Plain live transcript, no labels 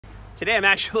Today I'm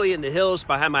actually in the hills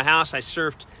behind my house. I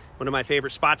surfed one of my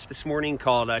favorite spots this morning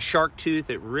called Shark Tooth.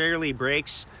 It rarely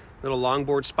breaks. Little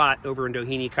longboard spot over in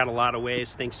Doheny, caught a lot of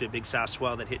waves thanks to a big south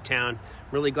swell that hit town.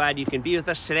 Really glad you can be with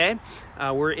us today.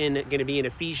 We're going to be in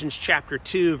Ephesians chapter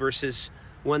 2, verses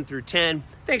 1 through 10.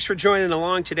 Thanks for joining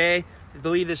along today. I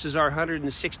believe this is our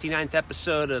 169th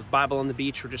episode of Bible on the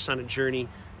Beach. We're just on a journey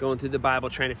going through the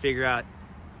Bible, trying to figure out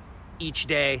each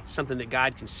day something that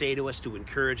God can say to us to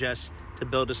encourage us, to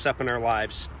build us up in our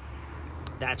lives.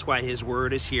 That's why His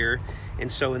Word is here.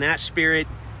 And so in that spirit,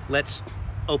 let's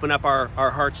open up our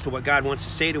hearts to what God wants to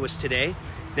say to us today.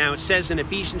 Now it says in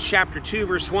Ephesians chapter 2,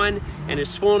 verse 1, "And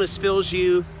His fullness fills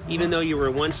you, even though you were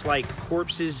once like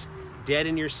corpses, dead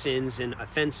in your sins and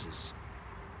offenses.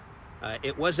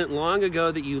 It wasn't long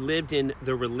ago that you lived in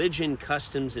the religion,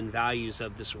 customs, and values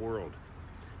of this world."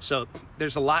 So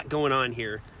there's a lot going on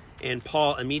here. And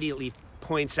Paul immediately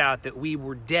points out that we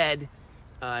were dead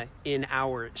in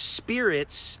our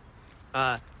spirits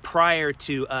prior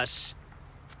to us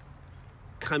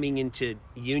coming into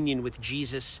union with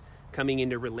Jesus, coming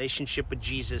into relationship with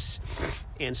Jesus.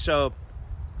 And so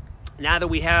now that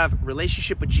we have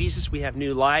relationship with Jesus, we have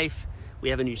new life,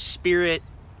 we have a new spirit,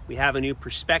 we have a new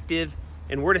perspective,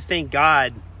 and we're to thank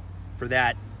God for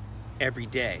that every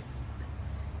day.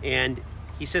 And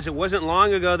he says it wasn't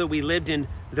long ago that we lived in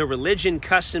the religion,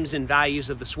 customs, and values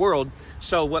of this world.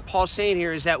 So what Paul's saying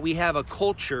here is that we have a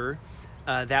culture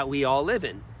that we all live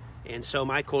in. And so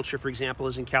my culture, for example,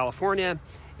 is in California,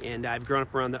 and I've grown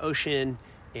up around the ocean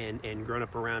and grown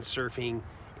up around surfing.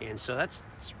 And so that's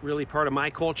really part of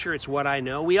my culture. It's what I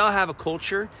know. We all have a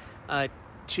culture.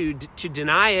 To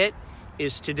deny it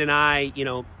is to deny,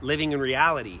 living in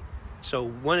reality. So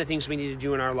one of the things we need to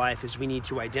do in our life is we need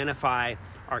to identify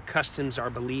our customs, our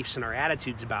beliefs, and our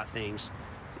attitudes about things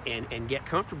and get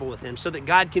comfortable with them so that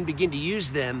God can begin to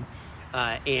use them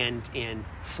and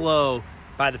flow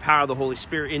by the power of the Holy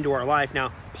Spirit into our life.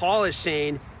 Now, Paul is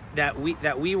saying that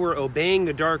we were obeying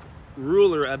the dark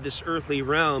ruler of this earthly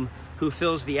realm who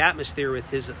fills the atmosphere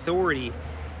with his authority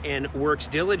and works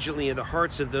diligently in the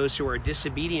hearts of those who are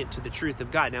disobedient to the truth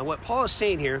of God. Now, what Paul is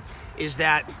saying here is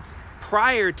that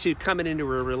prior to coming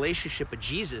into a relationship with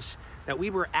Jesus, that we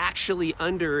were actually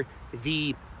under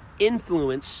the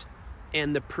influence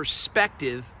and the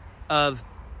perspective of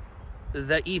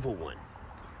the evil one.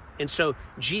 And so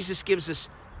Jesus gives us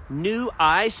new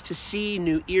eyes to see,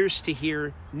 new ears to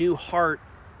hear, new heart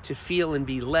to feel and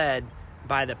be led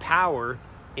by the power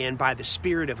and by the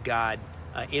Spirit of God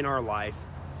in our life.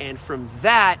 And from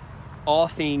that, all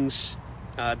things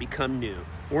become new.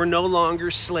 We're no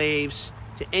longer slaves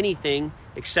to anything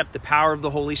except the power of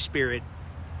the Holy Spirit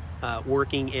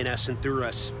working in us and through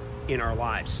us in our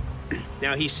lives.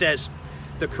 Now he says,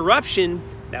 the corruption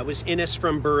that was in us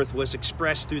from birth was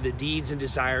expressed through the deeds and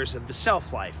desires of the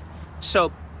self-life.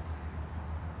 So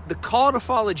the call to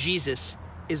follow Jesus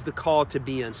is the call to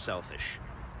be unselfish.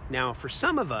 Now for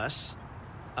some of us,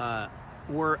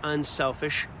 we're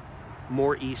unselfish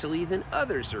more easily than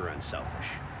others are unselfish.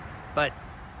 But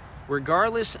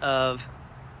regardless of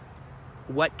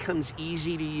what comes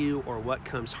easy to you or what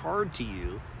comes hard to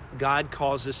you, God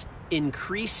calls us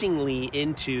increasingly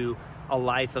into a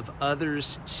life of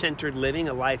others-centered living,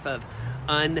 a life of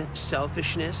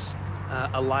unselfishness,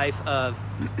 a life of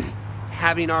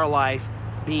having our life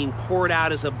being poured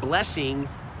out as a blessing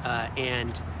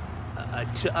and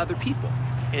to other people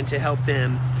and to help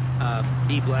them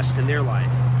be blessed in their life.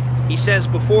 He says,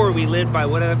 before we lived by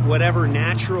whatever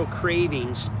natural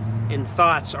cravings and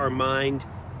thoughts our mind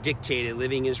dictated,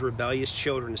 living as rebellious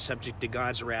children subject to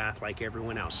God's wrath like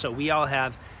everyone else. So we all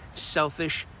have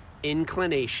selfish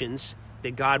inclinations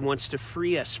that God wants to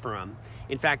free us from.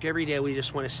 In fact, every day we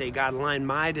just want to say, God, line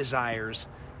my desires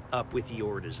up with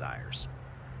your desires.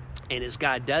 And as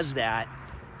God does that,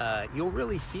 you'll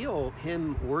really feel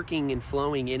Him working and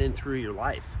flowing in and through your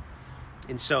life.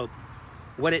 And so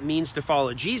what it means to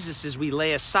follow Jesus is we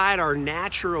lay aside our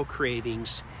natural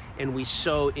cravings and we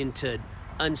sow into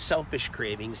unselfish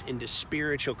cravings, into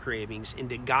spiritual cravings,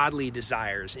 into godly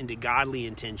desires, into godly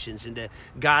intentions, into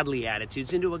godly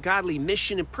attitudes, into a godly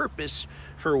mission and purpose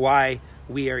for why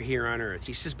we are here on earth.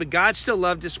 He says, but God still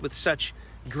loved us with such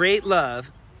great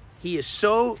love. He is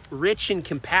so rich in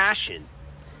compassion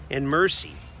and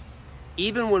mercy.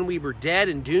 Even when we were dead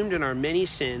and doomed in our many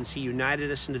sins, He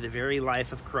united us into the very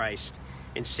life of Christ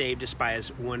and saved us by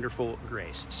His wonderful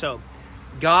grace. So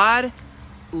God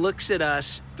looks at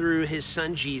us through His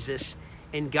Son Jesus,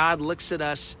 and God looks at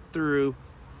us through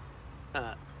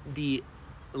the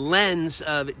lens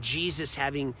of Jesus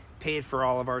having paid for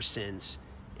all of our sins.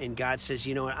 And God says,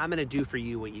 you know what, I'm going to do for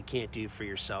you what you can't do for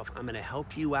yourself. I'm going to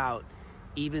help you out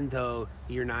even though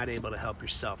you're not able to help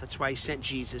yourself. That's why he sent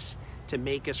Jesus, to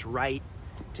make us right,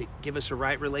 to give us a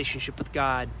right relationship with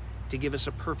God, to give us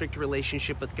a perfect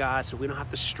relationship with God, so we don't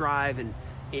have to strive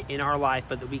in our life,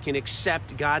 but that we can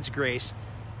accept God's grace.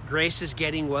 Grace is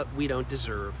getting what we don't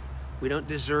deserve. We don't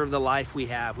deserve the life we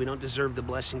have. We don't deserve the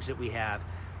blessings that we have.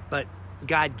 But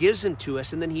God gives them to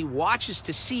us, and then he watches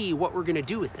to see what we're going to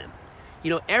do with them. You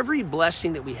know, every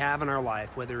blessing that we have in our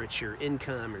life, whether it's your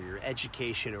income or your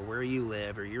education or where you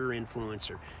live or your influence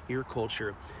or your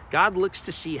culture, God looks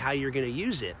to see how you're going to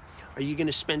use it. Are you going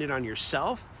to spend it on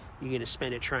yourself? Are you going to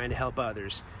spend it trying to help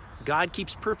others? God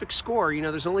keeps perfect score. You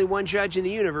know, there's only one judge in the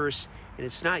universe, and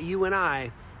it's not you and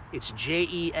I. It's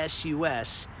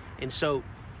Jesus. And so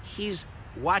he's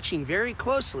watching very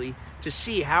closely to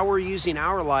see how we're using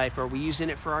our life. Are we using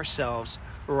it for ourselves,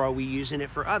 or are we using it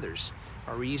for others?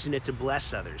 Are we using it to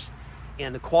bless others?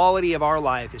 And the quality of our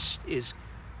life is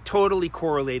totally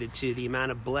correlated to the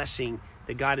amount of blessing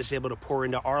that God is able to pour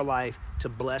into our life to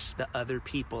bless the other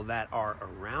people that are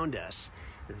around us.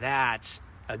 That's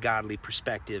a godly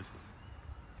perspective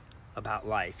about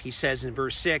life. He says in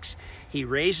verse 6, he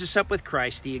raised us up with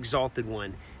Christ, the exalted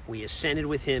one. We ascended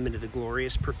with him into the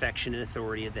glorious perfection and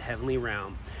authority of the heavenly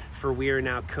realm, for we are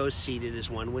now co-seated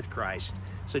as one with Christ.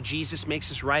 So Jesus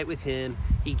makes us right with him.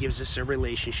 He gives us a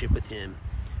relationship with him.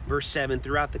 Verse 7,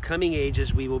 throughout the coming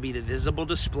ages, we will be the visible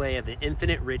display of the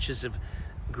infinite riches of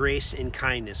grace and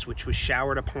kindness, which was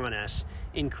showered upon us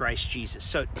in Christ Jesus.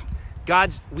 So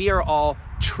we are all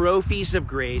trophies of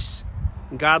grace.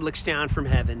 God looks down from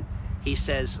heaven. He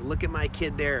says, look at my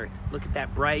kid there. Look at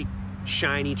that bright,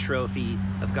 shiny trophy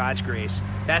of God's grace.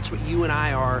 That's what you and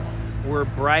I are. We're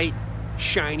bright,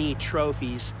 shiny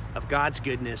trophies of God's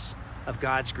goodness, of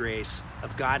God's grace,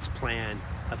 of God's plan,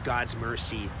 of God's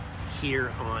mercy here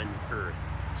on earth.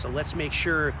 So let's make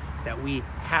sure that we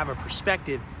have a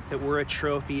perspective that we're a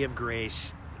trophy of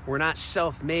grace. We're not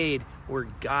self-made, we're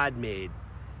God-made.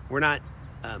 We're not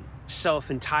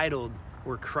self-entitled,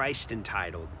 we're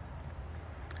Christ-entitled.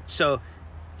 So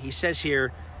he says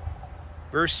here,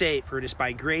 verse 8, for it is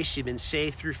by grace you've been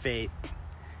saved through faith.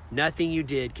 Nothing you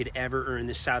did could ever earn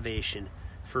this salvation,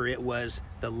 for it was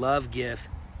the love gift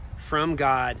from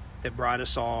God that brought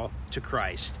us all to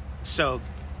Christ. So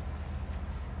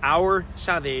our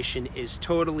salvation is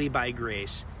totally by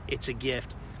grace. It's a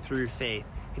gift through faith.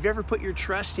 Have you ever put your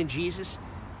trust in Jesus?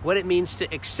 What it means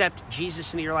to accept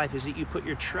Jesus into your life is that you put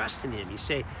your trust in him. You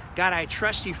say, God, I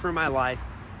trust you for my life.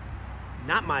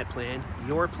 Not my plan,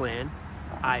 your plan.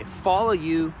 I follow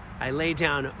you. I lay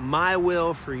down my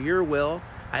will for your will.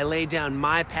 I lay down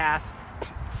my path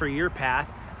for your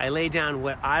path. I lay down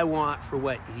what I want for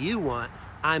what you want.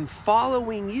 I'm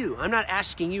following you. I'm not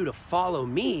asking you to follow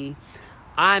me.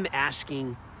 I'm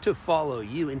asking to follow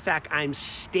you. In fact, I'm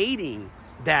stating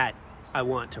that I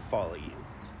want to follow you.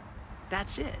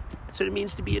 That's it. That's what it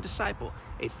means to be a disciple.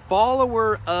 A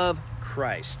follower of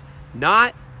Christ.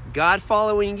 Not God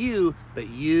following you, but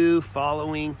you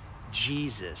following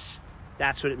Jesus.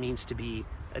 That's what it means to be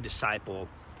a disciple,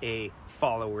 a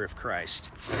follower of Christ.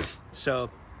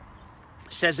 So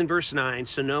it says in verse 9,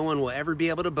 so no one will ever be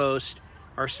able to boast.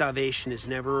 Our salvation is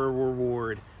never a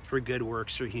reward for good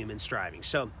works or human striving.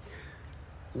 So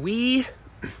we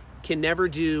can never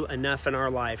do enough in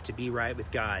our life to be right with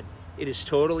God. It is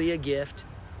totally a gift.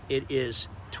 It is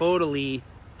totally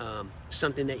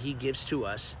something that he gives to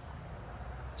us.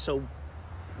 So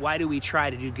why do we try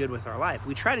to do good with our life?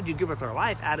 We try to do good with our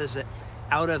life out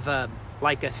of a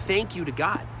thank you to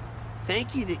God.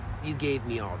 Thank you that you gave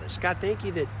me all this. God, thank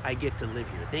you that I get to live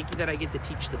here. Thank you that I get to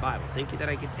teach the Bible. Thank you that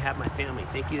I get to have my family.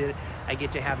 Thank you that I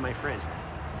get to have my friends.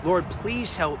 Lord,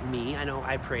 please help me. I know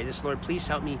I pray this. Lord, please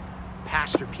help me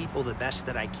pastor people the best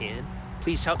that I can.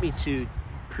 Please help me to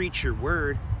preach your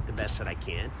word the best that I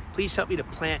can. Please help me to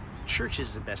plant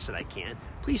churches the best that I can.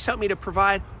 Please help me to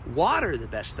provide water the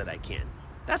best that I can.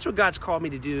 That's what God's called me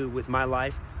to do with my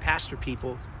life. Pastor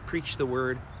people, preach the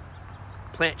word,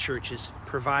 plant churches,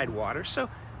 provide water. So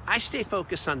I stay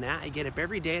focused on that. I get up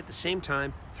every day at the same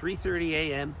time, 3:30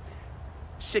 a.m.,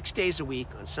 6 days a week.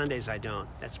 On Sundays, I don't.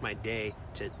 That's my day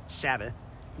to Sabbath.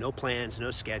 No plans,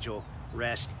 no schedule,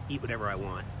 rest, eat whatever I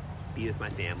want, be with my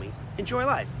family, enjoy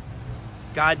life.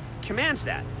 God commands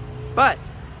that. But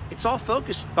it's all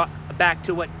focused back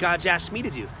to what God's asked me to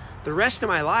do. The rest of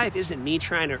my life isn't me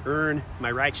trying to earn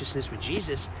my righteousness with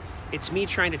Jesus. It's me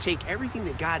trying to take everything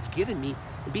that God's given me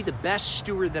and be the best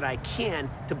steward that I can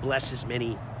to bless as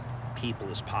many people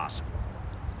as possible.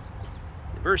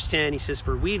 In verse 10, he says,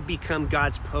 for we've become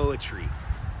God's poetry.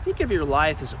 Think of your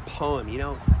life as a poem. You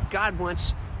know, God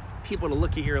wants people to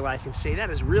look at your life and say, that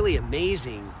is really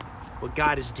amazing what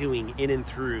God is doing in and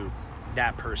through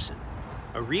that person,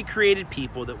 a recreated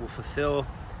people that will fulfill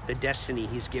the destiny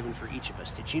he's given for each of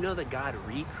us. Did you know that God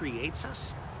recreates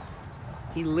us?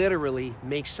 He literally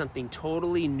makes something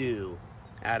totally new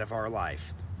out of our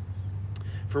life.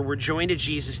 For we're joined to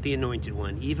Jesus, the Anointed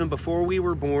One. Even before we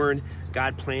were born,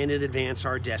 God planned to advance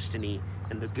our destiny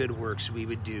and the good works we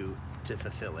would do to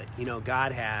fulfill it. You know,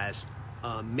 God has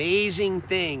amazing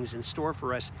things in store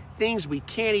for us, things we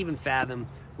can't even fathom,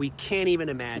 we can't even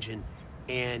imagine,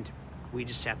 and we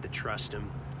just have to trust him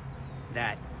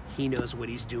that he knows what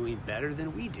he's doing better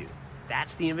than we do.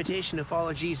 That's the invitation to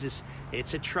follow Jesus.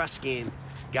 It's a trust game.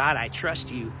 God, I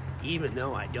trust you, even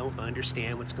though I don't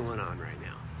understand what's going on right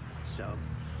now. So,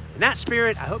 in that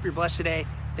spirit, I hope you're blessed today.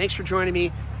 Thanks for joining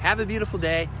me. Have a beautiful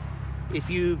day. If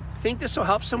you think this will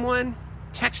help someone,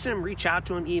 text them, reach out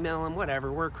to them, email them,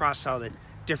 whatever. We're across all the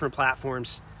different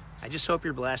platforms. I just hope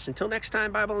you're blessed. Until next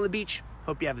time, Bible on the Beach,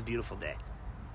 hope you have a beautiful day.